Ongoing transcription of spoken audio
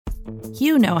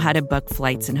You know how to book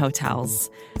flights and hotels.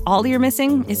 All you're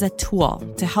missing is a tool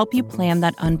to help you plan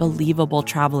that unbelievable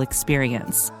travel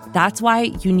experience. That's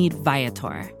why you need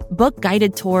Viator. Book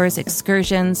guided tours,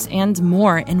 excursions, and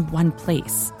more in one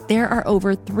place. There are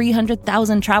over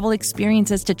 300,000 travel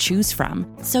experiences to choose from,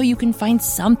 so you can find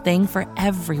something for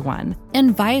everyone.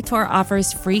 And Viator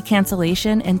offers free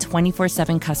cancellation and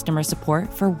 24/7 customer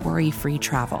support for worry-free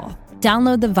travel.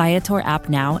 Download the Viator app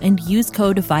now and use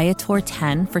code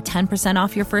Viator10 for 10%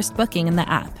 off your first booking in the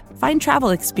app. Find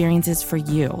travel experiences for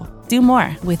you. Do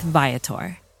more with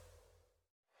Viator.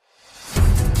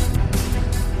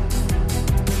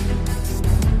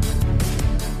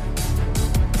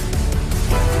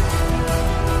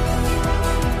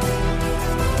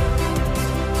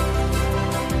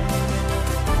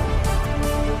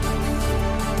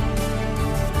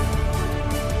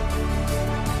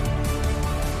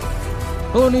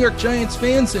 Hello, New York Giants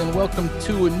fans, and welcome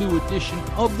to a new edition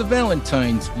of the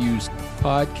Valentine's Views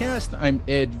podcast. I'm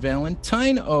Ed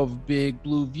Valentine of Big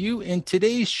Blue View, and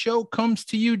today's show comes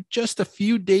to you just a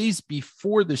few days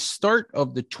before the start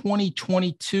of the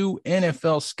 2022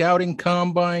 NFL Scouting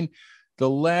Combine, the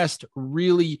last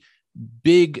really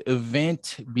big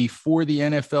event before the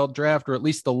NFL Draft, or at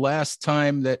least the last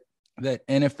time that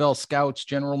NFL scouts,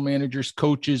 general managers,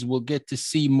 coaches will get to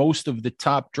see most of the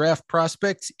top draft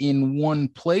prospects in one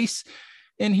place.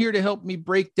 And here to help me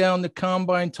break down the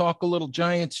combine, talk a little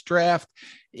Giants draft,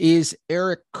 is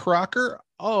Eric Crocker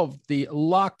of the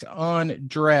Locked On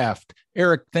Draft.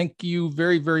 Eric, thank you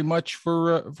very, very much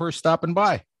for stopping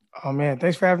by. Oh man,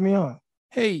 thanks for having me on.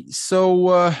 Hey,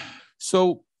 so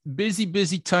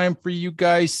busy time for you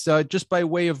guys. Just by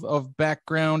way of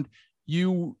background,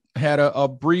 you had a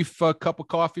brief cup of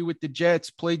coffee with the Jets,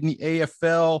 played in the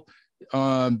AFL.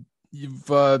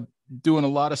 You've doing a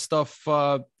lot of stuff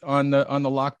on the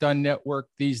Locked On Network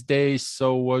these days.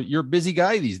 So you're a busy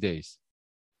guy these days.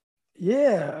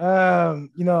 Yeah.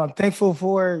 I'm thankful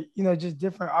for, just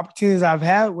different opportunities I've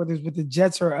had, whether it's with the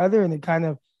Jets or other, and it kind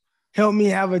of helped me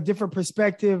have a different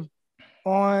perspective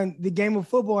on the game of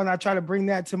football. And I try to bring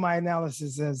that to my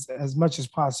analysis as much as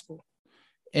possible.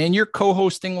 And you're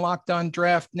co-hosting Locked On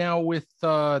Draft now with,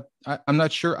 I'm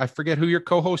not sure, I forget who your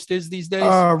co-host is these days.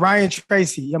 Ryan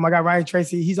Tracy. Yeah, my guy Ryan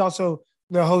Tracy. He's also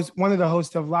the host, one of the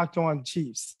hosts of Locked On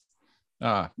Chiefs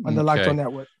on the Locked On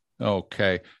Network.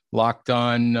 Okay. Locked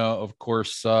On, of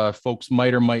course, folks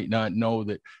might or might not know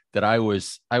that I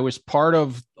was part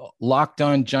of Locked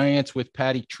On Giants with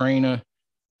Patty Traina.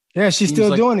 Yeah, she's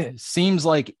still doing it. Seems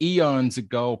like eons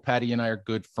ago. Patty and I are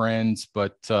good friends,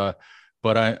 but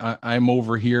I'm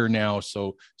over here now.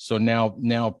 So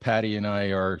now Patty and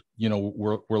I are,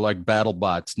 we're like battle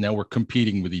bots. Now we're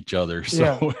competing with each other.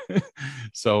 So, yeah.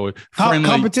 So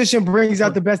competition brings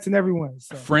out the best in everyone.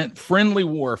 So. Friendly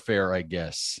warfare, I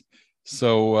guess.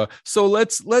 So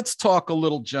let's talk a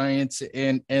little Giants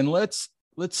and let's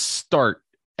start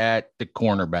at the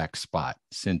cornerback spot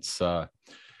since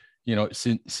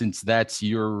that's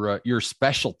your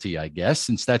specialty, I guess,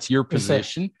 since that's your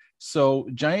position. Yes, so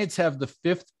Giants have the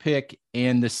 5th pick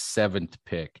and the 7th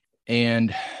pick.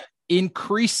 And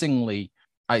increasingly,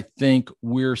 I think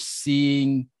we're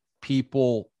seeing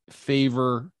people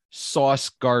favor Sauce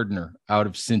Gardner out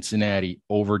of Cincinnati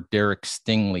over Derek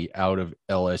Stingley out of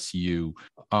LSU.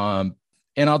 And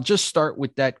I'll just start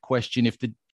with that question. If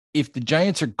the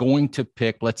Giants are going to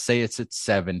pick, let's say it's at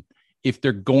 7, if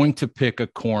they're going to pick a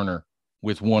corner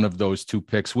with one of those two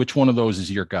picks, which one of those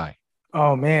is your guy?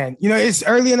 Oh, man. It's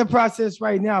early in the process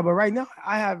right now, but right now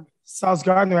I have Sauce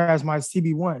Gardner as my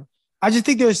CB1. I just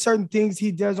think there's certain things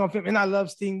he does on film, and I love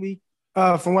Stingley.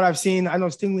 From what I've seen, I know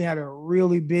Stingley had a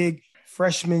really big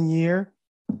freshman year,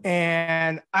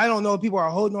 and I don't know if people are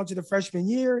holding on to the freshman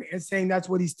year and saying that's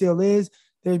what he still is.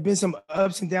 There's been some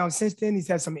ups and downs since then. He's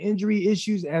had some injury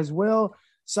issues as well.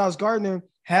 Sauce Gardner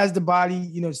has the body,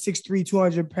 6'3",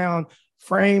 200-pound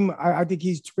frame. I think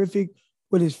he's terrific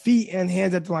with his feet and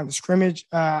hands at the line of scrimmage.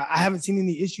 I haven't seen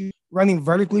any issues running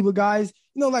vertically with guys.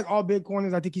 Like all big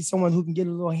corners, I think he's someone who can get a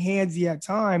little handsy at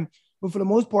time. But for the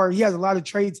most part, he has a lot of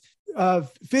traits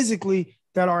physically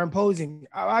that are imposing.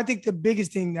 I think the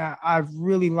biggest thing that I've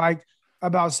really liked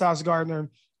about Sauce Gardner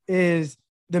is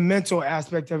the mental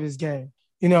aspect of his game.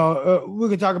 We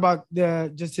can talk about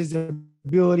just his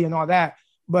ability and all that,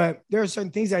 but there are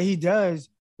certain things that he does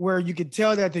where you could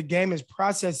tell that the game is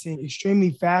processing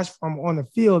extremely fast from on the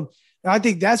field. And I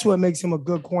think that's what makes him a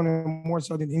good corner more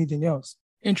so than anything else.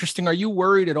 Interesting. Are you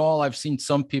worried at all? I've seen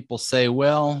some people say,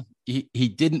 well, he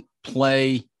didn't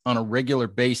play on a regular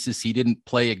basis. He didn't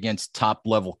play against top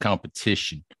level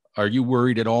competition. Are you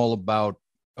worried at all about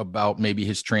about maybe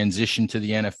his transition to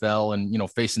the NFL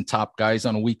and, facing top guys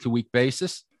on a week-to-week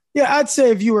basis? Yeah, I'd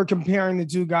say if you were comparing the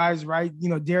two guys, right,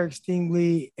 Derek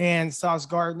Stingley and Sauce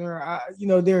Gardner,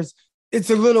 it's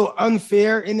a little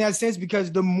unfair in that sense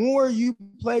because the more you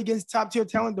play against top-tier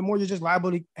talent, the more you're just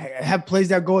liable to have plays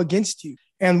that go against you.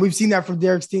 And we've seen that from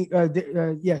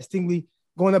Stingley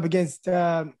going up against,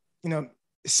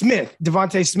 Smith,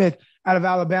 Devontae Smith out of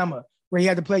Alabama, where he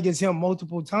had to play against him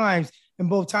multiple times. And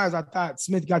both times I thought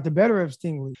Smith got the better of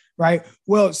Stingley, right?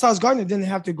 Well, Sauce Gardner didn't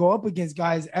have to go up against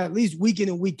guys at least week in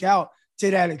and week out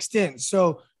to that extent.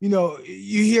 So,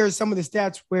 you hear some of the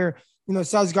stats where,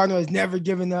 Sauce Gardner has never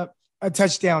given up a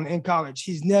touchdown in college.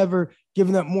 He's never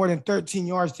given up more than 13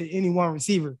 yards to any one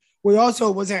receiver. We also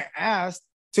wasn't asked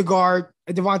to guard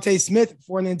Devontae Smith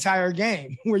for an entire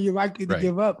game where you're likely to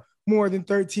give up more than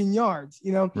 13 yards,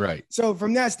 Right. So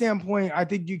from that standpoint, I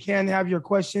think you can have your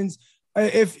questions.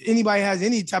 If anybody has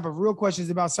any type of real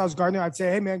questions about Sauce Gardner, I'd say,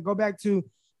 hey, man, go back to,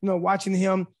 watching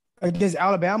him against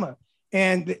Alabama.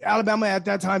 And Alabama at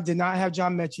that time did not have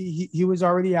John Mechie. He was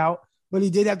already out, but he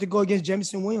did have to go against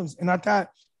Jameson Williams. And I thought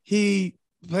he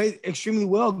played extremely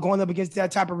well going up against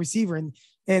that type of receiver. And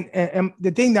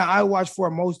the thing that I watch for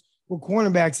most with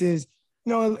cornerbacks is,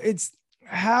 it's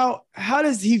how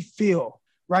does he feel,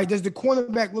 right? Does the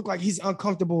cornerback look like he's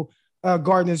uncomfortable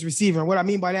guarding his receiver? And what I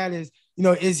mean by that is,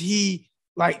 is he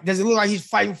does it look like he's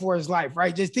fighting for his life,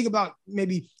 right? Just think about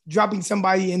maybe dropping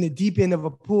somebody in the deep end of a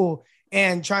pool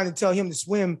and trying to tell him to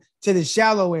swim to the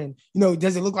shallow end.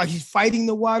 Does it look like he's fighting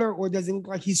the water or does it look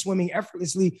like he's swimming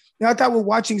effortlessly? And I thought we're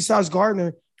watching Sauce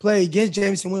Gardner play against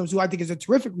Jameson Williams, who I think is a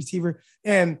terrific receiver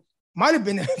and might have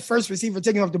been the first receiver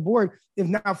taken off the board, if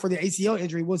not for the ACL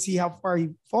injury. We'll see how far he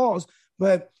falls.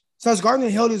 But Sauce Gardner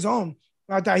held his own.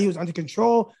 I thought he was under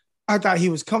control. I thought he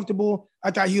was comfortable.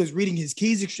 I thought he was reading his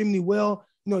keys extremely well.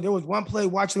 There was one play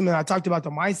watching him, and I talked about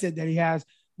the mindset that he has,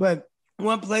 but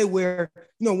one play where,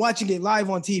 watching it live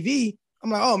on TV, I'm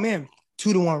like, oh, man,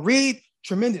 2-to-1 read,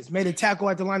 tremendous. Made a tackle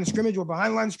at the line of scrimmage or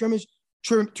behind the line of scrimmage,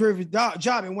 terrific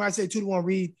job. And when I say 2-to-1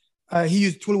 read, he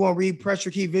used 2-to-1 read,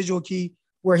 pressure key, visual key,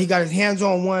 where he got his hands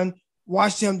on one,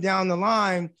 watched him down the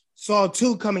line, saw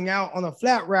two coming out on a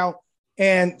flat route,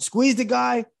 and squeezed the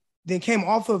guy, then came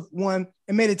off of one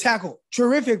and made a tackle.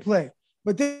 Terrific play.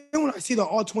 But then when I see the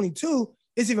all 22,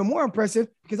 it's even more impressive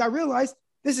because I realized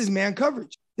this is man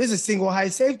coverage. This is single high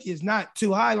safety. It's not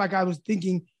too high like I was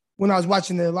thinking when I was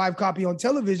watching the live copy on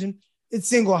television. It's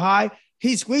single high.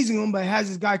 He's squeezing him, but has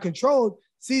his guy controlled,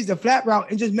 sees the flat route,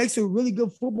 and just makes a really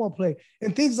good football play.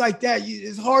 And things like that,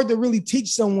 it's hard to really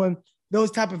teach someone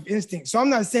those type of instincts. So I'm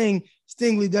not saying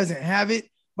Stingley doesn't have it,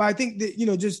 but I think that,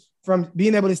 just from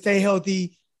being able to stay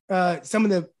healthy, some of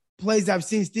the plays I've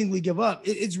seen Stingley give up,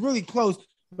 it's really close.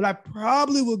 But I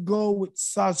probably would go with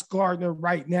Sauce Gardner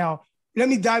right now. Let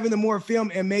me dive into more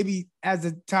film, and maybe by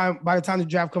the time the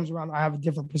draft comes around, I have a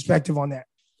different perspective on that.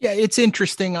 Yeah, it's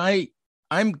interesting.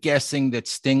 I'm guessing that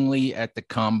Stingley at the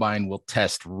combine will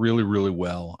test really, really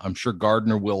well. I'm sure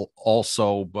Gardner will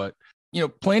also, but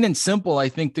plain and simple, I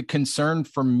think the concern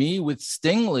for me with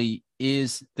Stingley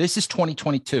is this is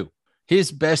 2022. His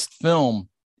best film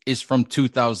is from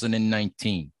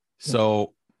 2019.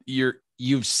 So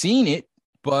you've seen it,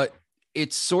 but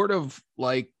it's sort of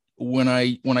like when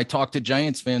I talk to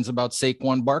Giants fans about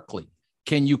Saquon Barkley.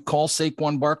 Can you call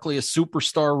Saquon Barkley a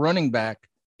superstar running back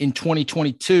in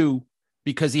 2022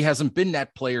 because he hasn't been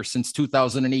that player since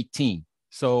 2018?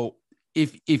 So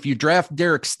if you draft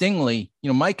Derek Stingley,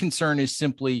 my concern is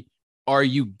simply, are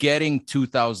you getting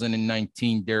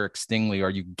 2019 Derek Stingley? Are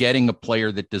you getting a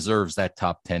player that deserves that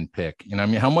top 10 pick? And I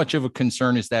mean, how much of a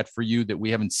concern is that for you that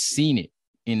we haven't seen it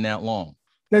in that long?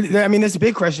 I mean, that's a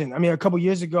big question. I mean, a couple of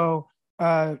years ago,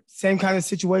 same kind of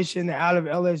situation out of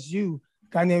LSU, a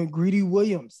guy named Greedy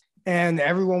Williams. And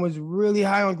everyone was really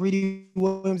high on Greedy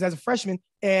Williams as a freshman.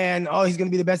 And, he's going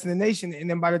to be the best in the nation. And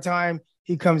then by the time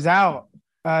he comes out,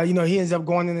 he ends up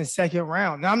going in the second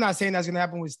round. Now, I'm not saying that's going to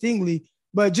happen with Stingley,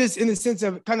 but just in the sense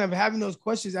of kind of having those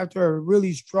questions after a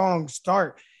really strong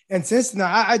start. And since now,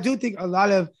 I do think a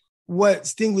lot of what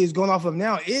Stingley is going off of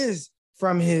now is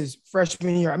from his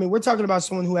freshman year. I mean, we're talking about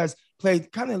someone who has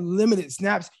played kind of limited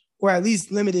snaps, or at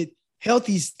least limited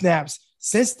healthy snaps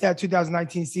since that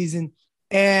 2019 season,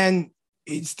 and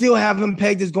still have him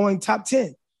pegged as going top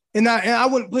 10. And I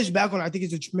wouldn't push back on it. I think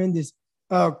it's a tremendous,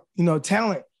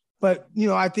 talent. But,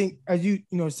 I think as you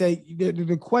say,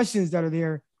 the questions that are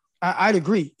there, I'd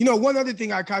agree. One other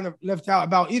thing I kind of left out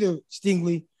about either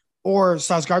Stingley or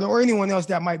Sauce Gardner or anyone else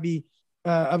that might be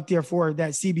up there for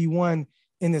that CB1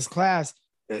 in this class,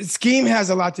 scheme has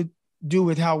a lot to do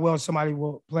with how well somebody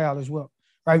will play out as well,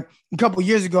 right? A couple of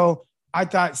years ago, I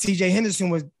thought CJ Henderson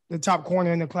was the top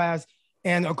corner in the class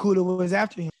and Okudah was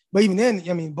after him. But even then,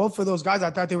 I mean, both of those guys,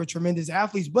 I thought they were tremendous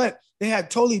athletes, but they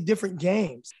had totally different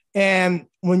games. And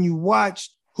when you watch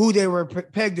who they were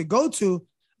pegged to go to,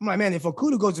 I'm like, man, if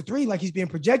Okudah goes to 3 like he's being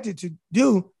projected to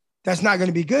do, that's not going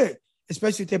to be good,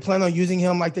 especially if they plan on using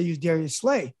him like they used Darius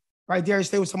Slay, right? Darius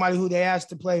Slay was somebody who they asked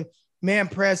to play man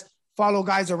press, follow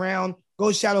guys around,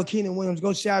 go shadow Keenan Williams,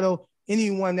 go shadow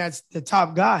anyone that's the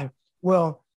top guy.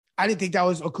 Well, I didn't think that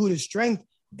was Okudah's strength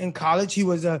in college. He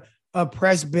was a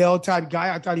press bail type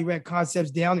guy. I thought he read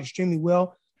concepts down extremely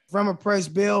well. From a press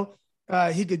bail,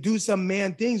 he could do some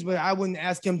man things, but I wouldn't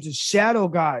ask him to shadow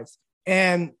guys.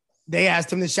 And they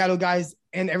asked him to shadow guys,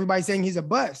 and everybody's saying he's a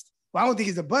bust. Well, I don't think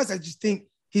he's a bust. I just think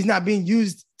he's not being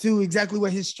used to exactly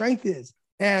what his strength is.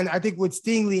 And I think with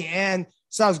Stingley and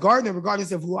Sauce Gardner,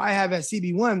 regardless of who I have at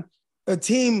CB1, a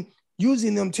team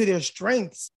using them to their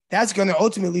strengths, that's going to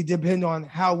ultimately depend on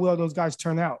how well those guys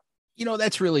turn out. You know,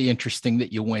 that's really interesting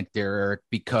that you went there, Eric,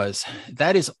 because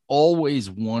that is always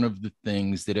one of the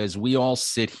things that as we all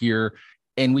sit here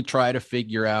and we try to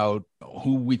figure out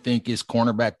who we think is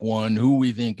cornerback 1, who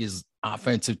we think is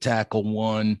offensive tackle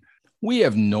 1, we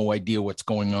have no idea what's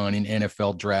going on in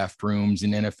NFL draft rooms,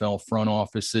 in NFL front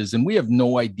offices, and we have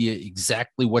no idea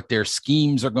exactly what their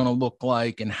schemes are going to look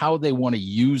like and how they want to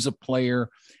use a player.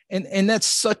 And that's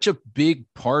such a big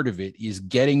part of it, is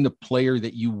getting the player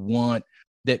that you want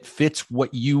that fits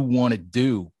what you want to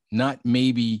do, not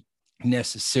maybe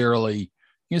necessarily,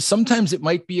 you know, sometimes it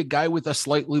might be a guy with a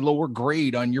slightly lower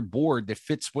grade on your board that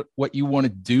fits what you want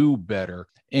to do better.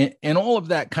 And all of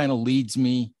that kind of leads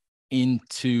me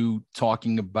into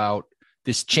talking about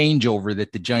this changeover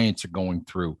that the Giants are going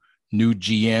through. New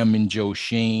GM in Joe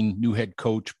Schoen, new head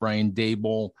coach Brian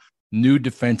Daboll, new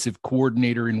defensive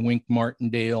coordinator in Wink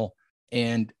Martindale.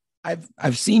 And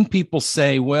I've seen people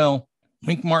say, well,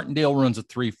 Wink Martindale runs a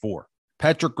 3-4.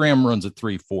 Patrick Graham runs a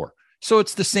 3-4. So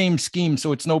it's the same scheme.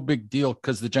 So it's no big deal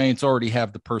because the Giants already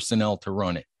have the personnel to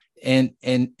run it. And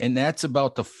that's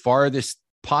about the farthest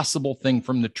possible thing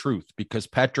from the truth, because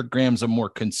Patrick Graham's a more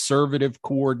conservative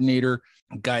coordinator,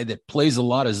 a guy that plays a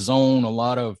lot of zone, a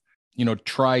lot of, you know,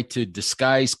 try to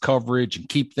disguise coverage and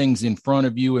keep things in front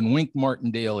of you. And Wink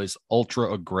Martindale is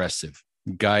ultra aggressive,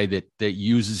 guy that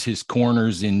uses his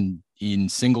corners in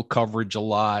single coverage a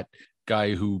lot,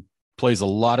 guy who plays a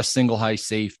lot of single high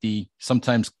safety,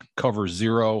 sometimes cover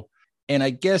 0. And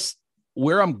I guess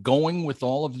where I'm going with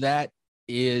all of that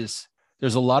is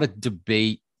there's a lot of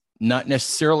debate, not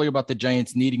necessarily about the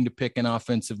Giants needing to pick an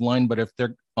offensive line, but if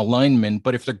they're a lineman,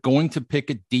 but if they're going to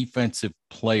pick a defensive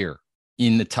player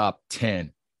in the top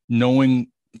 10,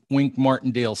 knowing Wink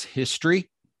Martindale's history,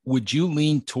 would you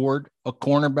lean toward a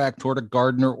cornerback, toward a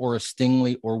Gardner or a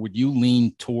Stingley, or would you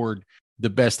lean toward the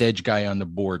best edge guy on the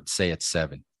board, say at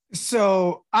 7?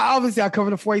 So obviously I cover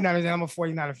the 49ers and I'm a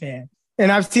 49er fan.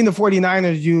 And I've seen the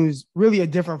 49ers use really a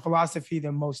different philosophy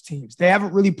than most teams. They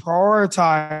haven't really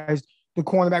prioritized the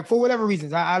cornerback for whatever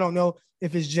reasons. I don't know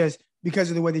if it's just because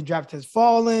of the way the draft has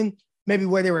fallen, maybe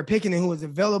where they were picking and who was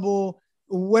available,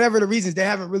 whatever the reasons, they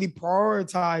haven't really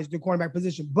prioritized the cornerback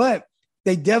position. But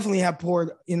they definitely have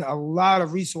poured in a lot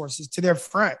of resources to their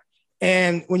front.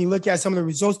 And when you look at some of the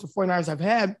results the 49ers have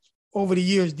had over the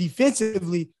years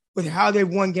defensively, with how they've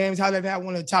won games, how they've had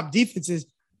one of the top defenses,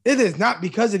 it is not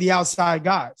because of the outside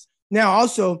guys. Now,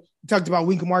 also, we talked about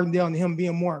Wink Martindale and him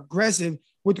being more aggressive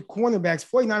with the cornerbacks.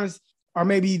 49ers are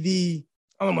maybe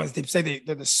I don't want to say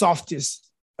they're the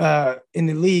softest in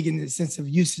the league in the sense of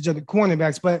usage of the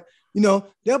cornerbacks, but, you know,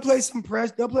 they'll play some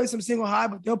press, they'll play some single high,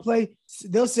 but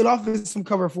they'll sit off in some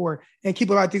cover 4 and keep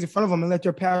a lot of things in front of them and let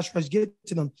their pass rush get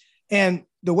to them. And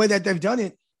the way that they've done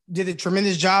it did a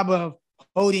tremendous job of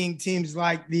holding teams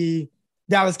like the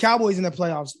Dallas Cowboys in the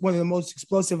playoffs, one of the most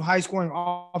explosive, high-scoring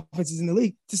offenses in the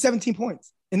league, to 17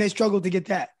 points. And they struggled to get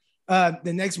that.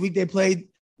 The next week they played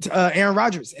Aaron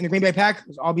Rodgers and the Green Bay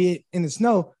Packers, albeit in the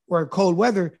snow or cold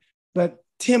weather, but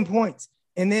 10 points.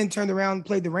 And then turned around and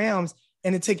played the Rams,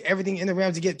 and it took everything in the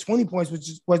Rams to get 20 points, which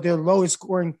was their lowest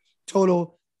scoring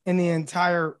total in the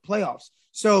entire playoffs.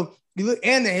 So you look,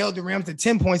 and they held the Rams to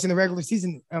 10 points in the regular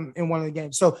season in one of the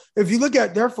games. So if you look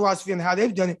at their philosophy and how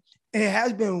they've done it, it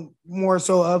has been more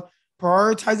so of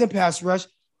prioritizing pass rush,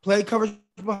 play coverage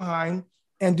behind,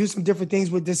 and do some different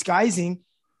things with disguising.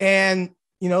 And,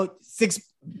 you know, 6th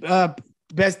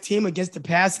best team against the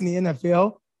pass in the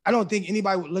NFL. I don't think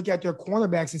anybody would look at their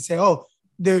cornerbacks and say, oh,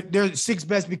 they're 6th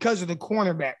best because of the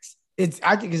cornerbacks.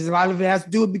 I think a lot of it has to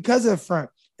do with because of the front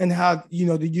and how, you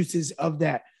know, the uses of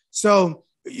that. So,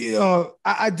 you know,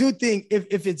 I do think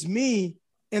if it's me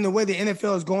and the way the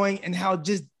NFL is going and how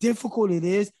just difficult it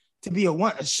is to be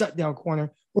a shutdown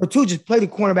corner, or two, just play the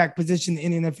cornerback position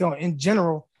in the NFL in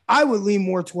general, I would lean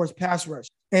more towards pass rush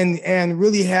and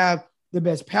really have the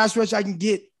best pass rush I can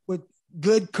get with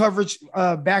good coverage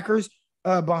backers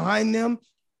behind them.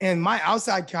 And my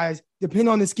outside guys, depending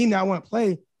on the scheme that I want to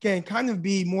play, can kind of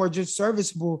be more just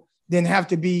serviceable than have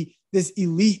to be this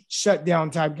elite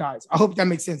shutdown type guys. I hope that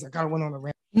makes sense. I kind of went on a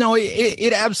rant. No,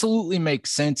 it absolutely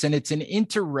makes sense. And it's an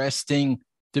interesting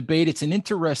debate. It's an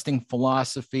interesting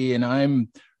philosophy. And I'm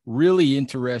really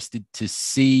interested to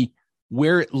see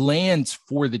where it lands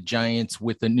for the Giants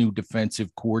with a new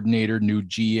defensive coordinator, new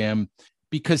GM,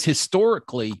 because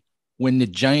historically, when the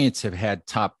Giants have had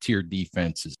top tier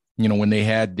defenses, when they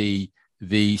had the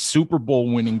Super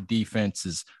Bowl winning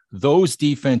defenses, those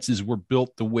defenses were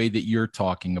built the way that you're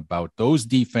talking about. Those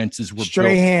defenses were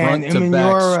Strahan, built front to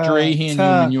back. Strahan,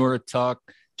 Umenyiora, Tuck,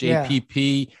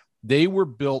 JPP. Yeah. They were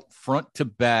built front to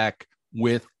back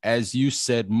with, as you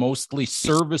said, mostly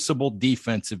serviceable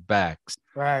defensive backs.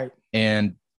 Right.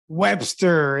 And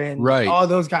Webster and all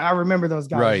those guys. I remember those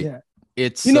guys. Right. Yeah.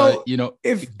 It's if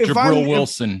Jabril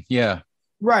Wilson.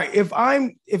 Right. If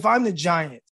I'm the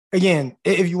Giants, again,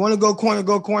 if you want to go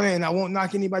corner, and I won't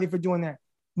knock anybody for doing that.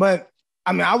 But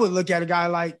I mean, I would look at a guy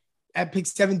like at pick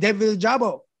 7, David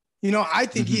Ojabo. I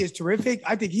think he is terrific.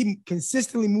 I think he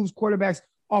consistently moves quarterbacks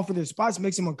off of their spots,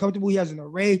 makes them uncomfortable. He has an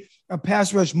array of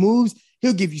pass rush moves.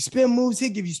 He'll give you spin moves.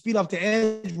 He'll give you speed off the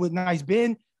edge with nice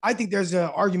bend. I think there's an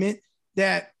argument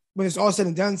that when it's all said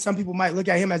and done, some people might look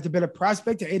at him as the better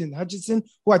prospect to Aiden Hutchinson,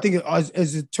 who I think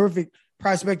is a terrific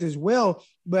prospect as well.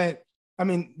 But I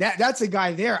mean, that's a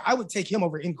guy there. I would take him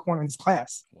over in corner in this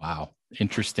class. Wow.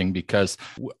 Interesting, because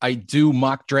I do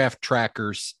mock draft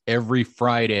trackers every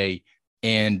Friday,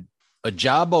 and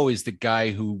Ojabo is the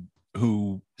guy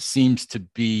who seems to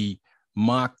be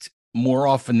mocked more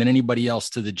often than anybody else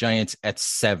to the Giants at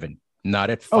 7, not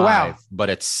at 5, but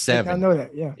at 7. I know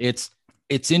that. Yeah. It's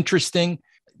interesting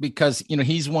because,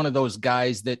 he's one of those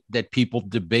guys that people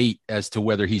debate as to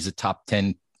whether he's a top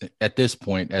 10 at this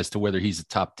point, as to whether he's a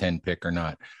top 10 pick or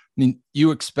not. I mean,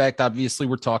 you expect, obviously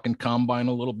we're talking combine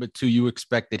a little bit too. You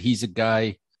expect that he's a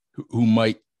guy who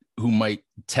might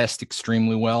test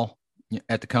extremely well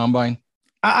at the combine.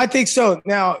 I think so.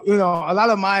 Now, a lot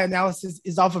of my analysis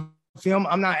is off of film.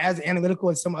 I'm not as analytical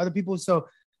as some other people. So,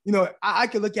 I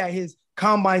could look at his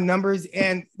combine numbers,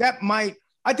 and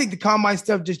I think the combine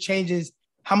stuff just changes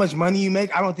how much money you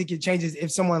make. I don't think it changes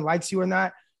if someone likes you or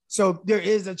not. So there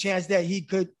is a chance that he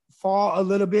could fall a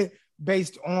little bit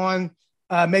based on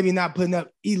maybe not putting up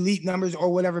elite numbers or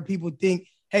whatever people think,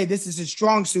 hey, this is his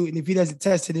strong suit. And if he doesn't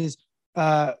test to his,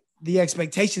 the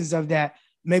expectations of that,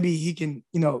 maybe he can,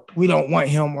 we don't want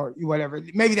him or whatever.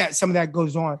 Maybe that some of that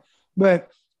goes on. But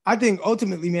I think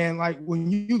ultimately, man, like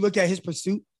when you look at his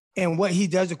pursuit and what he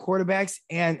does to quarterbacks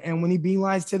and when he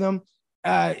beelines to them,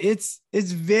 it's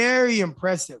very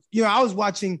impressive. I was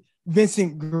watching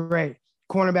Vincent Gray,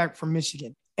 cornerback from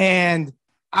Michigan, and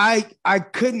I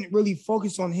couldn't really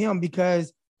focus on him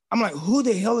because I'm like, who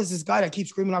the hell is this guy that keeps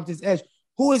screaming off this edge?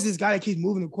 Who is this guy that keeps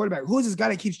moving the quarterback? Who is this guy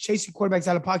that keeps chasing quarterbacks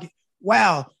out of pocket?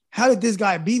 Wow, how did this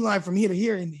guy beeline from here to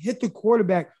here and hit the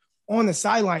quarterback on the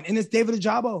sideline? And it's David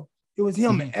Ojabo. It was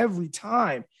him every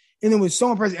time. And it was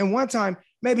so impressive. And one time,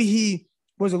 maybe he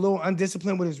was a little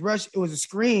undisciplined with his rush. It was a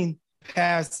screen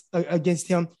pass against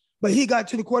him, but he got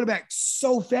to the quarterback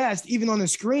so fast, even on the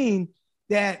screen,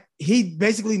 that he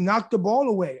basically knocked the ball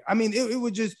away. I mean, it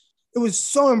was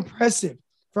so impressive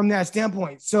from that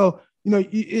standpoint. So,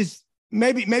 it's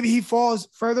maybe he falls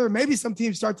further. Maybe some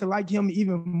teams start to like him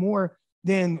even more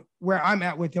than where I'm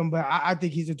at with him, but I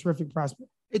think he's a terrific prospect.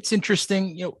 It's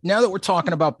interesting. Now that we're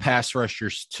talking about pass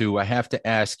rushers too, I have to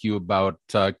ask you about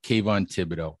Kayvon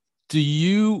Thibodeaux. Do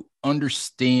you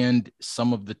understand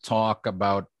some of the talk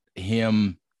about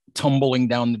him tumbling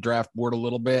down the draft board a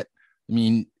little bit? I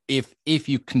mean, if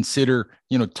you consider,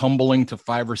 tumbling to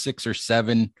 5 or 6 or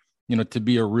 7, to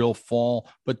be a real fall,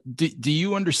 but do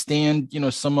you understand,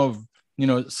 some of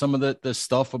the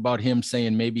stuff about him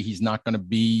saying maybe he's not going to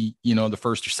be, the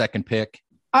first or second pick?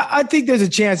 I think there's a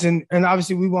chance, and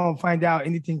obviously we won't find out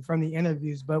anything from the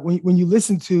interviews, but when you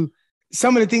listen to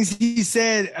some of the things he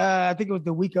said, I think it was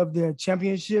the week of the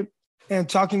championship, and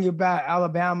talking about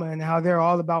Alabama and how they're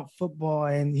all about football,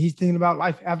 and he's thinking about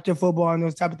life after football and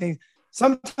those type of things.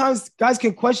 Sometimes guys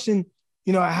can question,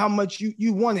 how much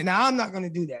you want it. Now, I'm not going to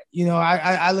do that.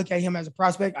 I look at him as a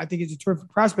prospect. I think he's a terrific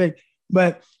prospect.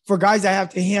 But for guys that have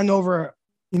to hand over,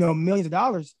 millions of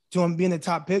dollars to him being the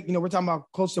top pick, we're talking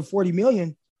about close to $40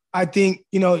 million. I think,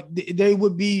 they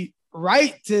would be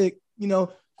right to,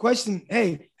 question,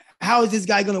 hey, how is this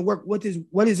guy going to work? What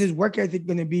is his work ethic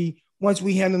going to be once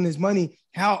we hand him this money,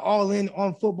 how all in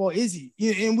on football is he?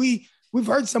 And we've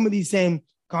heard some of these same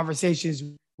conversations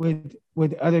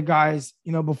with other guys,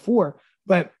 before.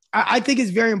 But I think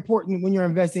it's very important when you're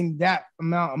investing that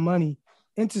amount of money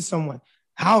into someone.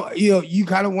 How, you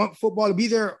kind of want football to be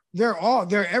their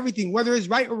everything, whether it's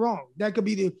right or wrong. That could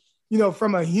be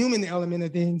from a human element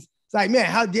of things. It's like, man,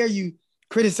 how dare you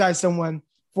criticize someone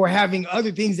for having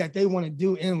other things that they want to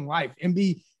do in life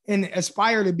and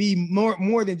aspire to be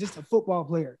more than just a football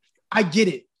player. I get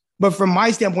it. But from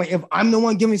my standpoint, if I'm the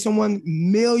one giving someone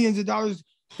millions of dollars,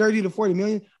 30 to 40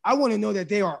 million, I want to know that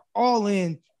they are all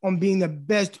in on being the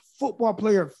best football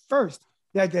player first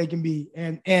that they can be.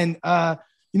 And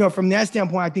from that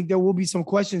standpoint, I think there will be some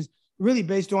questions really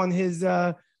based on his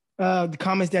the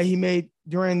comments that he made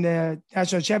during the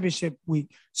national championship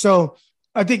week. So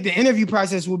I think the interview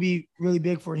process will be really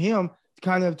big for him to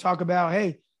kind of talk about,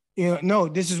 hey, no,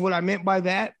 this is what I meant by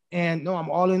that. And no, I'm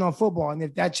all in on football. And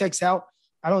if that checks out,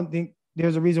 I don't think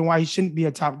there's a reason why he shouldn't be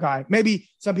a top guy. Maybe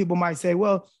some people might say,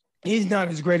 well, he's not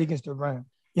as great against the run.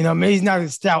 Maybe he's not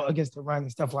as stout against the run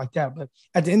and stuff like that. But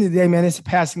at the end of the day, man, it's a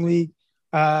passing league.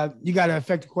 You got to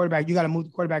affect the quarterback. You got to move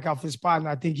the quarterback out for the spot. And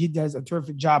I think he does a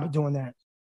terrific job of doing that.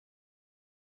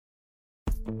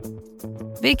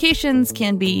 Vacations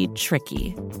can be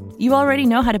tricky. You already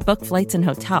know how to book flights and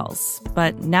hotels,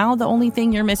 but now the only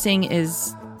thing you're missing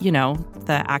is,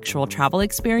 the actual travel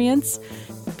experience.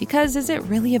 Because is it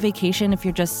really a vacation if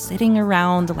you're just sitting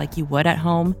around like you would at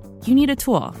home? You need a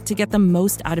tool to get the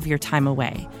most out of your time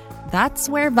away. That's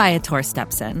where Viator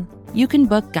steps in. You can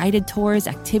book guided tours,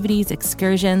 activities,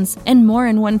 excursions, and more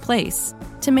in one place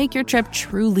to make your trip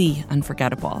truly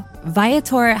unforgettable.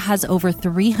 Viator has over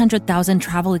 300,000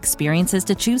 travel experiences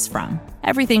to choose from.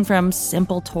 Everything from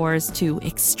simple tours to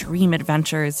extreme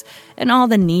adventures and all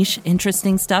the niche,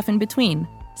 interesting stuff in between.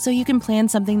 So you can plan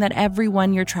something that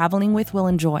everyone you're traveling with will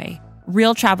enjoy.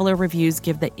 Real traveler reviews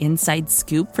give the inside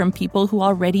scoop from people who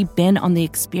already been on the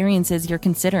experiences you're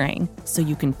considering, so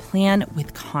you can plan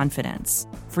with confidence.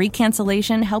 Free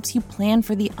cancellation helps you plan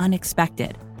for the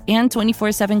unexpected. And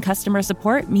 24/7 customer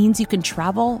support means you can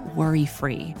travel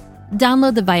worry-free.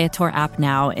 Download the Viator app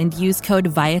now and use code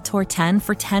Viator10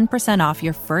 for 10% off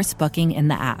your first booking in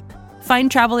the app. Find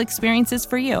travel experiences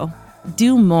for you.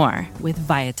 Do more with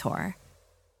Viator.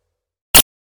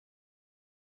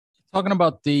 Talking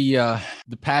about the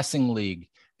passing league,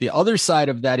 the other side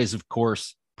of that is, of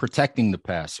course, protecting the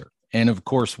passer. And, of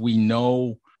course, we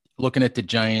know, looking at the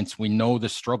Giants, we know the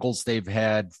struggles they've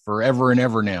had forever and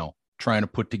ever now trying to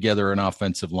put together an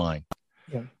offensive line.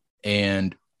 Yeah.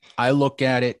 And I look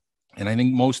at it, and I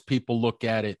think most people look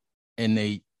at it, and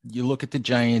you look at the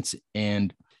Giants,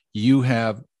 and you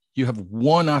have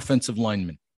one offensive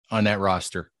lineman on that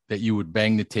roster that you would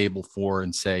bang the table for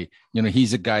and say,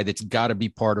 he's a guy that's got to be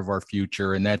part of our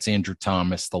future. And that's Andrew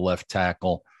Thomas, the left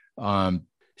tackle.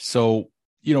 So,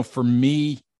 for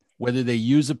me, whether they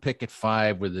use a pick at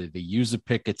 5, whether they use a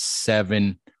pick at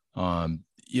 7,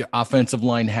 offensive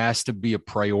line has to be a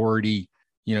priority,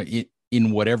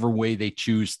 in whatever way they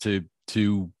choose to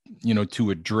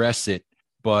address it.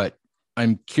 But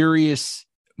I'm curious,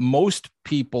 most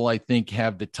people, I think,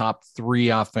 have the top 3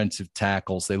 offensive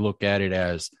tackles. They look at it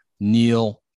as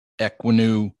Neal,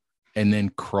 Ekwonu, and then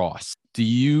Cross. Do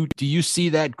you see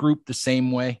that group the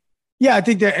same way? Yeah, I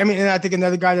think that. And I think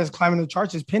another guy that's climbing the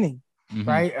charts is Penning,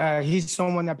 right? He's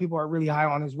someone that people are really high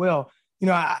on as well.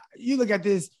 You look at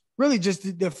this, really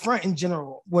just the front in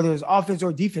general, whether it's offense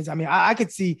or defense. I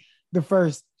could see the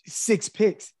first 6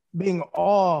 picks being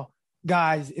all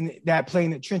guys that play in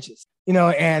the trenches.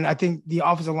 And I think the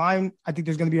offensive line, I think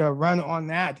there's going to be a run on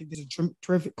that. I think there's a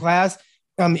terrific class,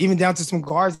 even down to some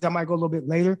guards that might go a little bit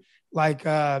later, like,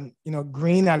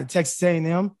 Green out of Texas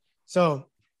A&M. So,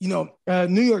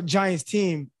 New York Giants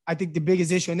team, I think the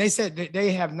biggest issue, and they said that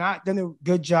they have not done a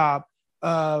good job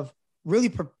of really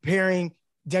preparing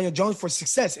Daniel Jones for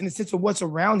success in the sense of what's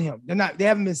around him. They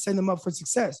haven't been setting him up for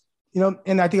success,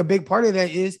 and I think a big part of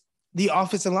that is the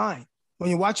offensive line. When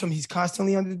you watch him, he's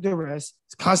constantly under duress.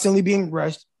 He's constantly being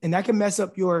rushed, and that can mess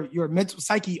up your mental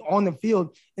psyche on the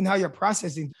field and how you're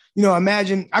processing.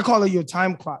 Imagine, I call it your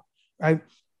time clock, right?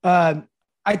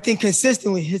 I think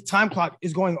consistently his time clock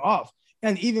is going off.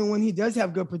 And even when he does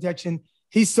have good protection,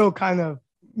 he's so kind of,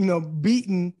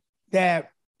 beaten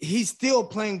that he's still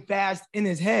playing fast in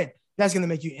his head. That's going to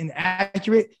make you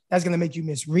inaccurate. That's going to make you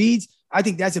miss reads. I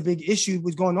think that's a big issue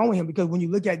what's going on with him, because when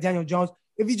you look at Daniel Jones,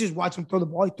 if you just watch him throw the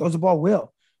ball, he throws the ball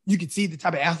well. You can see the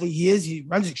type of athlete he is. He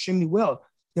runs extremely well.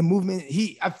 The movement,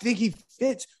 I think he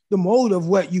fits the mold of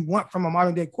what you want from a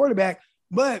modern day quarterback.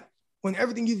 But when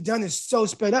everything you've done is so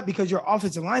sped up because your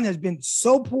offensive line has been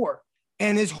so poor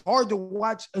And it's hard to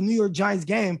watch a New York Giants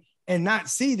game and not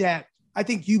see that. I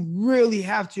think you really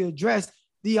have to address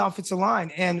the offensive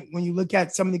line. And when you look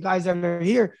at some of the guys that are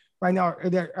here right now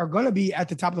that are going to be at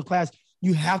the top of the class,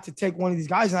 you have to take one of these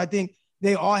guys. And I think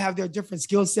they all have their different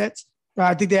skill sets.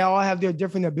 I think they all have their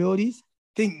different abilities.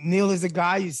 I think Neal is a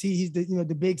guy, you see, he's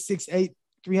the big 6'8",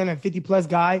 350 plus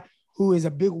guy who is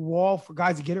a big wall for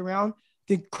guys to get around. I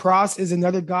think Cross is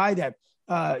another guy that,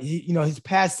 his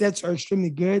pass sets are extremely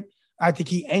good. I think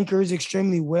he anchors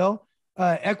extremely well.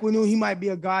 Ekwonu, he might be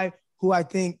a guy who I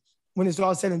think when it's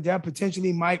all said and done,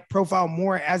 potentially might profile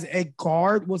more as a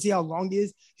guard. We'll see how long he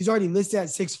is. He's already listed at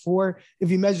 6'4". If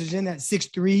he measures in at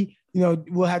 6'3",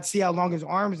 we'll have to see how long his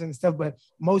arms and stuff. But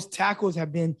most tackles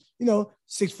have been, 6'4",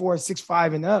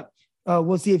 6'5", and up.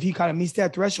 We'll see if he kind of meets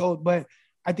that threshold. But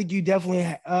I think you definitely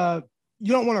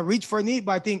you don't want to reach for a need,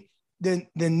 but I think the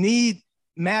need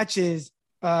matches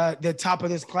the top of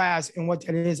this class and what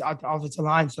that is out the offensive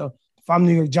line. So if I'm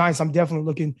New York Giants, I'm definitely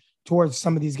looking towards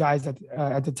some of these guys that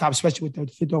at the top, especially with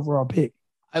the 5th overall pick.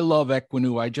 I love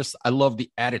Ekwonu. I love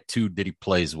the attitude that he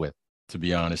plays with, to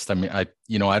be honest. I mean,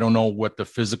 I don't know what the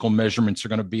physical measurements are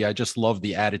going to be. I just love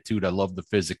the attitude. I love the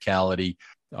physicality.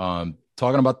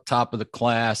 Talking about the top of the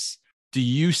class, do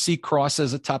you see Cross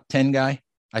as a top 10 guy?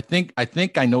 I think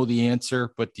I know the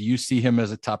answer, but do you see him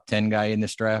as a top 10 guy in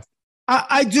this draft?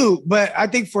 I do, but I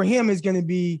think for him is going to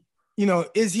be,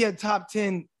 is he a top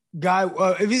 10 guy?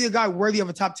 If he's a guy worthy of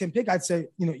a top 10 pick, I'd say,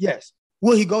 yes.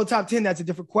 Will he go top 10? That's a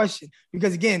different question.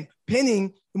 Because again,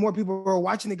 Penning, the more people are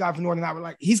watching the guy from Northern Iowa,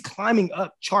 like he's climbing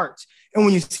up charts. And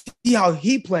when you see how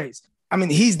he plays, I mean,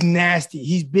 he's nasty.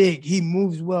 He's big. He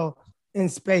moves well in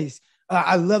space.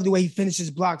 I love the way he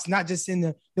finishes blocks, not just in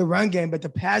the run game, but the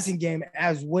passing game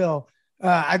as well.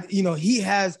 He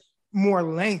has more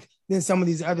length than some of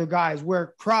these other guys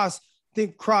where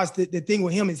the thing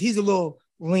with him is he's a little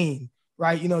lean,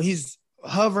 right? He's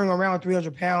hovering around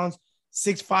 300 pounds,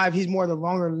 6'5". He's more of the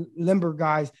longer, limber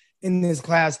guys in this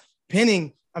class.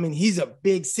 Penning, I mean, he's a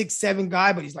big 6'7"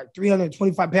 guy, but he's like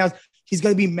 325 pounds. He's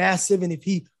going to be massive. And if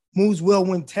he moves well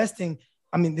when testing,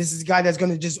 I mean, this is a guy that's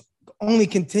going to just only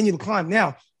continue to climb.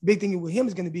 Now, the big thing with him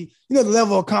is going to be, the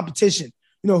level of competition.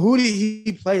 Who did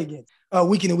he play against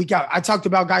week in and week out? I talked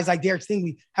about guys like Derek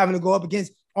Stingley having to go up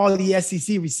against all of the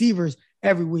SEC receivers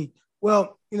every week.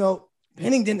 Well,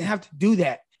 Penning didn't have to do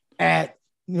that at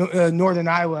Northern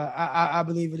Iowa, I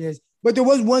believe it is. But there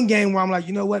was one game where I'm like,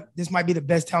 you know what? This might be the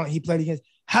best talent he played against.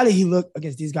 How did he look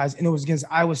against these guys? And it was against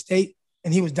Iowa State,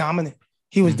 and he was dominant.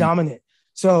 Dominant.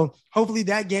 So hopefully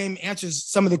that game answers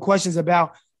some of the questions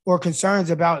about or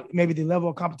concerns about maybe the level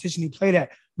of competition he played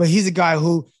at. But he's a guy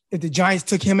who, if the Giants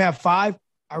took him at 5,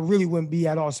 I really wouldn't be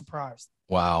at all surprised.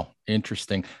 Wow.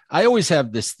 Interesting. I always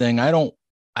have this thing. I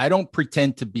don't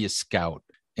pretend to be a scout,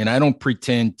 and I don't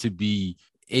pretend to be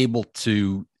able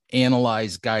to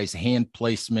analyze guys' hand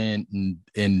placement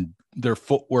and their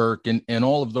footwork and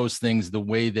all of those things, the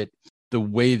way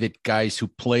that guys who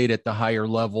played at the higher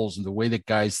levels and the way that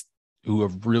guys who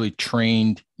have really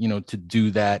trained, to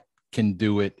do that can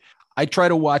do it. I try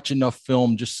to watch enough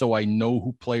film just so I know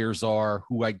who players are,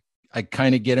 who I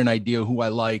kind of get an idea who I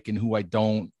like and who I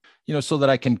don't, so that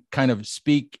I can kind of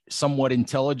speak somewhat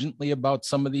intelligently about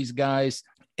some of these guys.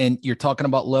 And you're talking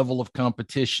about level of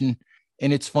competition.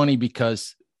 And it's funny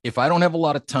because if I don't have a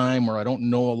lot of time or I don't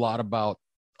know a lot about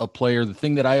a player, the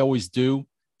thing that I always do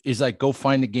is I go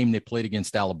find the game they played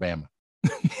against Alabama.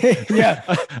 Yeah.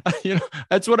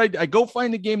 That's what I go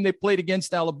find the game they played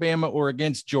against Alabama or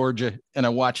against Georgia, and I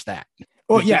watch that.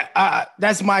 Well, yeah,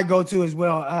 that's my go-to as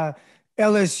well.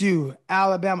 LSU,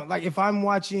 Alabama. Like if I'm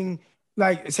watching,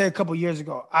 like say a couple years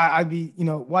ago, I'd be,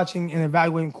 watching and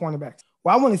evaluating cornerbacks.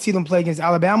 Well, I want to see them play against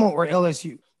Alabama or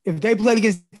LSU. If they played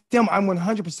against them, I'm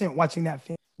 100% watching that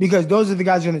film because those are the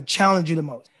guys who are going to challenge you the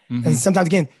most. Mm-hmm. And sometimes,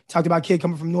 again, talked about a kid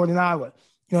coming from Northern Iowa.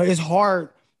 It's hard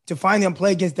to find them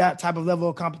play against that type of level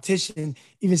of competition,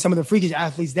 even some of the freakish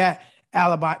athletes that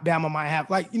Alabama might have.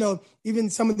 Like, even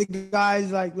some of the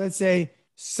guys like, let's say,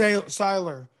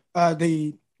 Seiler,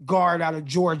 the guard out of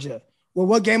Georgia. Well,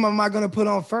 what game am I going to put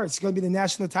on first? It's going to be the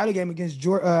national title game against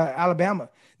Alabama.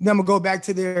 Then I'm going to go back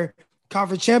to their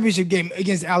conference championship game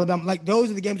against Alabama. Like those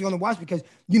are the games you're going to watch because,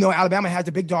 Alabama has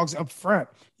the big dogs up front.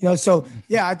 So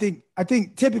yeah, I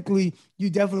think typically you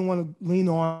definitely want to lean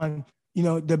on,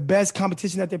 the best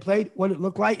competition that they played, what it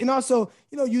looked like. And also,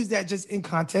 use that just in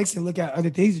context and look at other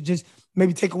things and just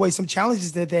maybe take away some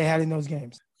challenges that they had in those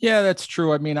games. Yeah, that's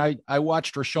true. I mean, I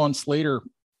watched Rashawn Slater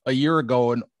a year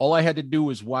ago, and all I had to do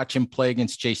was watch him play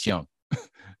against Chase Young.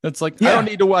 That's like, yeah. I don't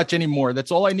need to watch anymore. That's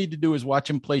all I need to do is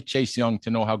watch him play Chase Young to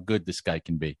know how good this guy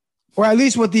can be. Or at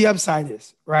least what the upside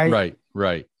is, right?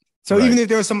 Right. So Right. even if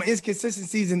there were some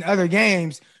inconsistencies in other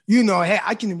games, you know, hey,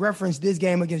 I can reference this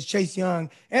game against Chase Young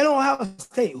and Ohio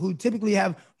State, who typically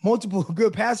have multiple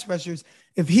good pass rushers.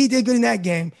 If he did good in that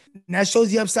game, and that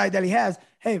shows the upside that he has,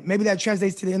 hey, maybe that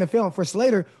translates to the NFL. And for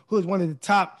Slater, who is one of the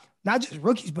top, not just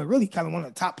rookies, but really kind of one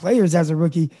of the top players as a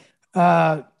rookie,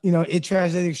 it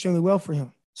translated extremely well for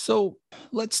him. So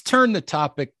let's turn the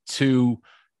topic to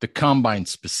the combine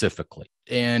specifically.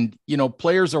 And,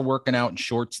 players are working out in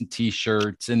shorts and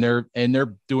t-shirts and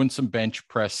they're doing some bench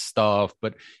press stuff,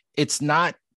 but it's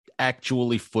not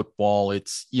actually football.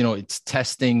 It's, it's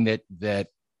testing that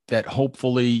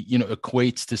hopefully,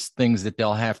 equates to things that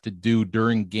they'll have to do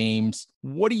during games.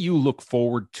 What do you look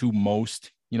forward to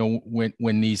most,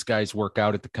 when these guys work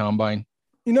out at the combine?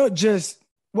 Just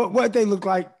what they look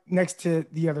like next to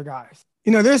the other guys.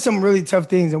 There's some really tough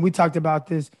things, and we talked about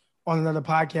this on another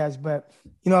podcast, but,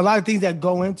 a lot of things that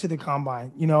go into the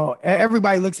combine.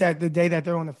 Everybody looks at the day that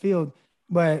they're on the field,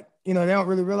 but, they don't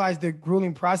really realize the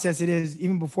grueling process it is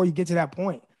even before you get to that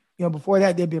point. Before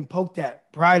that, they've been poked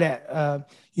at, pried at.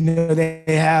 They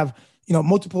have,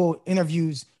 multiple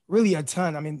interviews, really a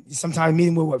ton. I mean, sometimes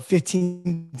meeting with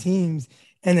 15 teams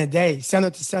in a day, sun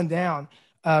up to sundown.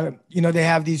 They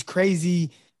have these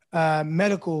crazy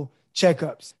medical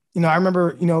checkups. I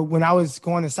remember, when I was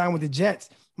going to sign with the Jets,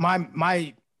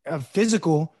 my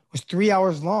physical was 3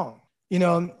 hours long.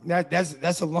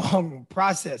 That's a long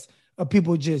process of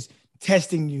people just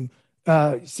testing you,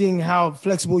 seeing how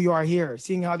flexible you are here,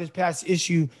 seeing how this past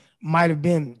issue might have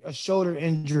been a shoulder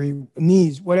injury,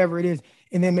 knees, whatever it is,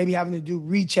 and then maybe having to do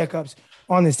re-checkups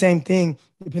on the same thing,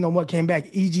 depending on what came back,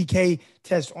 EGK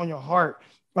test on your heart,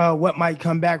 what might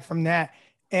come back from that.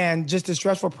 And just a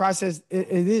stressful process it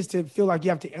is to feel like you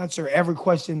have to answer every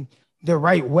question the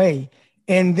right way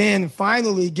and then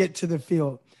finally get to the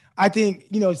field. I think,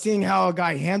 seeing how a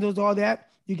guy handles all that,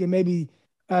 you can maybe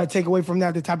take away from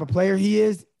that the type of player he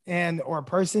is or a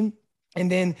person. And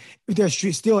then if they're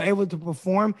still able to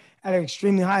perform at an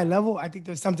extremely high level, I think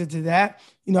there's something to that.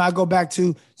 I go back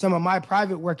to some of my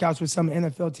private workouts with some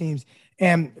NFL teams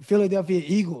and Philadelphia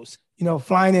Eagles,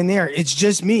 flying in there. It's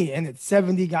just me and it's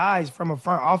 70 guys from a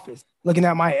front office looking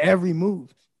at my every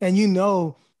move. And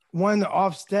one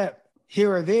off step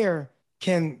here or there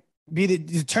can be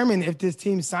determine if this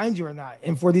team signs you or not.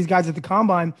 And for these guys at the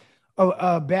combine,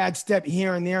 a bad step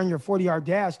here and there in your 40-yard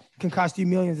dash can cost you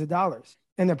millions of dollars.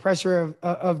 And the pressure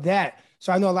of that.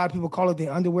 So I know a lot of people call it the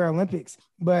underwear Olympics,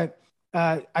 but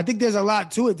I think there's a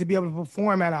lot to it to be able to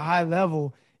perform at a high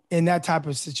level in that type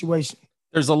of situation.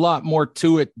 There's a lot more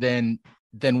to it than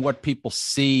what people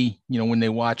see, when they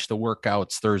watch the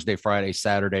workouts Thursday, Friday,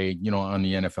 Saturday, on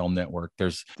the NFL Network.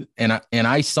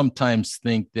 I sometimes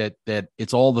think that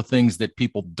it's all the things that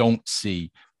people don't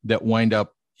see that wind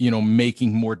up,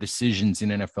 making more decisions in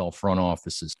NFL front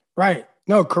offices. Right.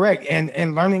 No, correct.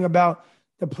 And learning about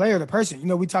the player, the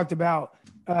person. We talked about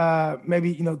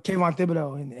maybe, Kayvon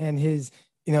Thibodeau and his,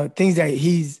 things that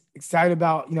he's excited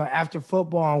about, after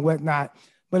football and whatnot.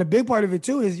 But a big part of it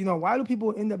too is, why do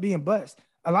people end up being bust?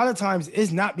 A lot of times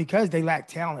it's not because they lack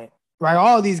talent, right?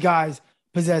 All of these guys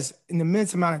possess an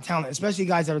immense amount of talent, especially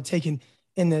guys that are taken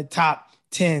in the top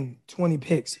 10, 20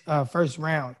 picks, first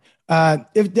round.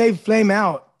 If they flame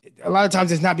out, a lot of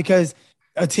times it's not because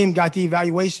a team got the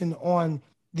evaluation on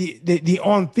the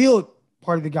on-field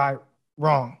part of the guy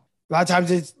wrong. A lot of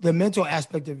times it's the mental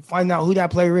aspect of finding out who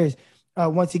that player is.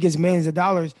 Once he gets millions of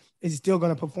dollars, is he still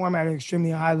going to perform at an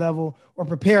extremely high level or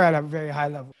prepare at a very high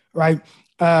level, right?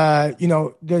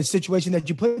 The situation that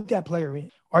you put that player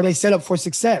in, are they set up for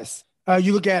success?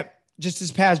 You look at just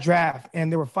this past draft,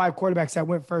 and there were 5 quarterbacks that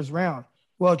went first round.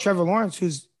 Well, Trevor Lawrence,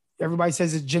 who's everybody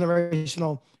says is a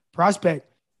generational prospect,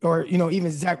 or,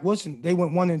 even Zach Wilson, they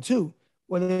went 1 and 2.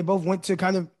 Well, they both went to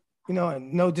kind of,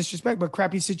 no disrespect, but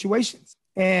crappy situations.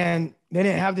 And they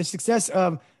didn't have the success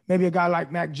of maybe a guy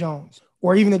like Mac Jones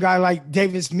or even a guy like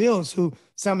Davis Mills, who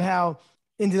somehow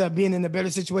ended up being in a better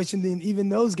situation than even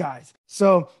those guys.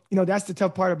 So, that's the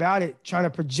tough part about it, trying to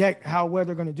project how well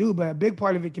they're going to do. But a big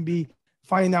part of it can be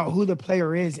finding out who the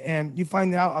player is. And you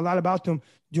find out a lot about them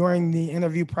during the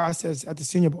interview process at the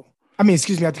Senior Bowl. At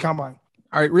the Combine.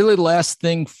 All right. Really last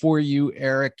thing for you,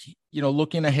 Eric,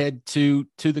 looking ahead to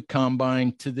the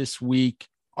Combine, to this week,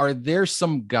 are there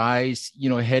some guys,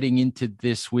 heading into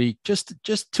this week, just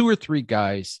 2 or 3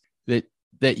 guys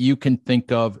that you can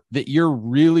think of that you're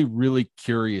really, really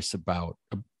curious about,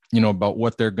 about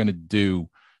what they're going to do,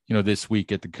 this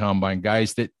week at the Combine,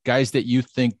 guys that you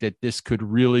think that this could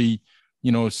really,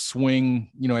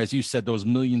 swing, as you said, those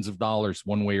millions of dollars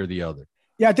one way or the other?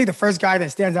 Yeah, I think the first guy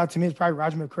that stands out to me is probably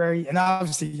Roger McCreary. And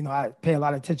obviously, I pay a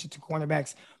lot of attention to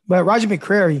cornerbacks, but Roger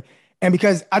McCreary And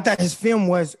because I thought his film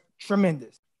was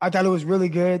tremendous. I thought it was really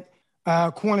good.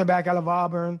 Cornerback out of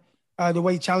Auburn, the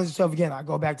way he challenged himself again. I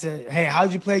go back to, hey, how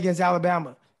did you play against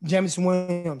Alabama? Jameson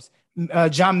Williams,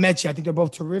 John Mechie. I think they're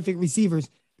both terrific receivers.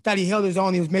 Thought he held his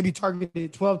own. He was maybe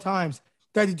targeted 12 times.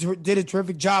 Thought he did a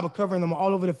terrific job of covering them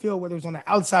all over the field, whether it was on the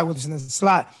outside, whether it was in the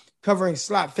slot, covering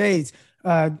slot fades,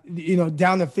 down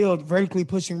the field, vertically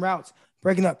pushing routes,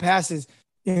 breaking up passes.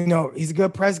 He's a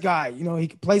good press guy. He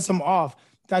could play some off.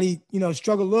 Thought he,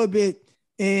 struggled a little bit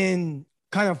in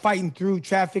kind of fighting through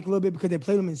traffic a little bit because they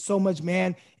played him in so much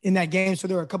man in that game. So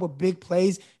there were a couple of big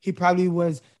plays he probably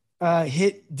was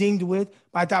dinged with.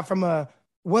 But I thought from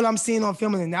what I'm seeing on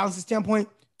film and analysis standpoint,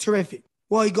 terrific.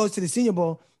 Well, he goes to the Senior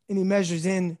Bowl and he measures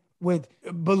in with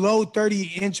below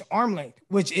 30-inch arm length,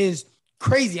 which is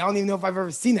crazy. I don't even know if I've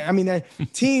ever seen it. I mean, a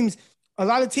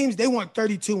lot of teams, they want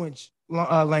 32-inch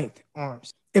length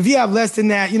arms. If you have less than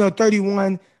that,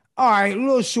 31, all right, a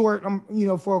little short,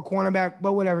 for a cornerback,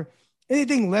 but whatever.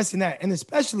 Anything less than that, and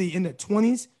especially in the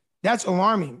 20s, that's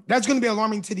alarming. That's going to be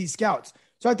alarming to these scouts.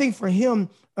 So I think for him,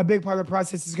 a big part of the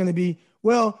process is going to be,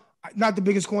 not the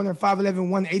biggest corner, 5'11",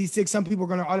 186. Some people are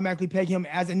going to automatically peg him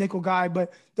as a nickel guy,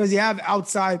 but does he have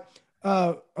outside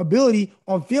ability?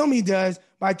 On film, he does,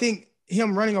 but I think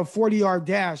him running a 40-yard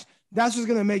dash, that's what's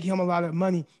going to make him a lot of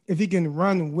money if he can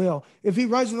run well. If he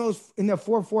runs in the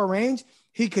 4.4 range,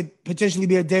 he could potentially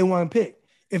be a day one pick.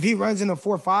 If he runs in the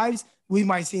 4.5s, we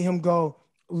might see him go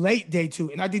late day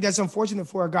two. And I think that's unfortunate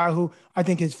for a guy who I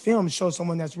think his film shows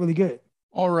someone that's really good.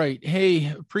 All right. Hey,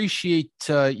 appreciate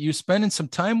you spending some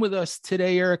time with us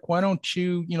today, Eric. Why don't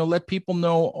you, let people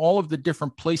know all of the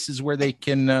different places where they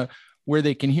can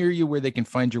hear you, where they can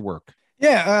find your work.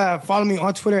 Yeah. Follow me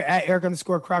on Twitter at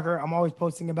Eric_Crocker. I'm always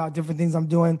posting about different things I'm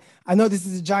doing. I know this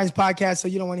is a Giants podcast, so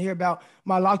you don't want to hear about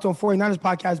my Locked On 49ers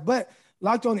podcast, but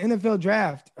Locked On NFL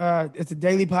Draft. It's a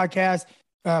daily podcast,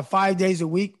 5 days a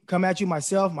week. Come at you,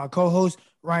 myself, my co-host,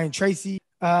 Ryan Tracy.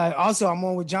 Also, I'm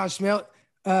on with John Schmeldt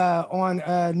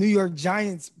on New York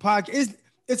Giants podcast.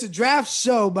 It's a draft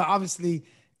show, but obviously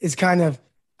it's kind of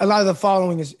a lot of the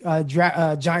following is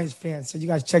Giants fans. So you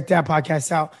guys check that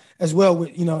podcast out as well with,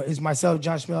 is myself,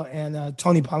 John Schmeldt, and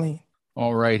Tony Pauline.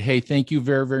 All right. Hey, thank you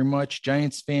very, very much.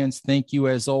 Giants fans, thank you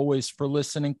as always for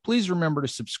listening. Please remember to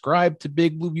subscribe to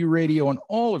Big Blue View Radio on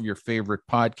all of your favorite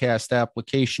podcast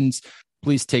applications.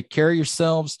 Please take care of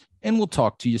yourselves, and we'll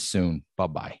talk to you soon.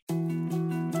 Bye-bye.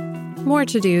 More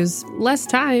to-dos, less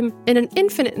time, and an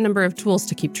infinite number of tools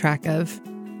to keep track of.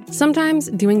 Sometimes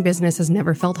doing business has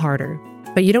never felt harder,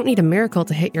 but you don't need a miracle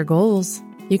to hit your goals.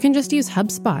 You can just use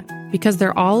HubSpot, because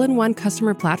their all-in-one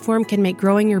customer platform can make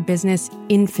growing your business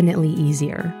infinitely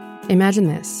easier. Imagine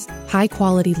this: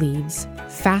 high-quality leads,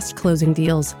 fast closing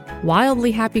deals,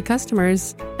 wildly happy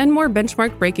customers, and more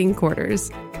benchmark-breaking quarters.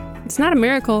 It's not a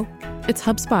miracle, it's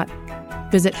HubSpot.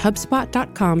 Visit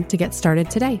HubSpot.com to get started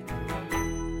today.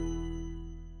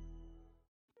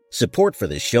 Support for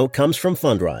this show comes from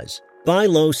Fundrise. Buy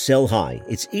low, sell high.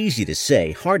 It's easy to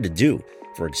say, hard to do.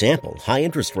 For example, high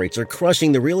interest rates are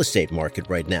crushing the real estate market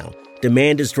right now.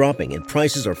 Demand is dropping and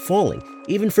prices are falling,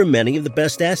 even for many of the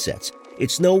best assets.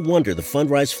 It's no wonder the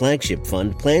Fundrise Flagship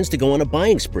Fund plans to go on a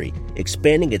buying spree,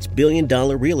 expanding its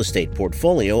billion-dollar real estate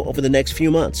portfolio over the next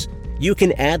few months. You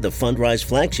can add the Fundrise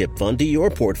Flagship Fund to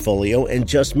your portfolio in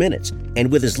just minutes,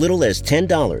 and with as little as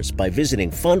 $10 by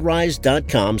visiting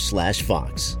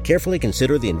fundrise.com/Fox. Carefully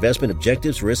consider the investment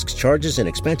objectives, risks, charges, and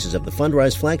expenses of the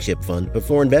Fundrise Flagship Fund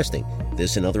before investing.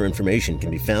 This and other information can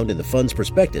be found in the fund's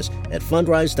prospectus at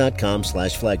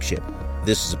fundrise.com/flagship.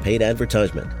 This is a paid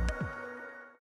advertisement.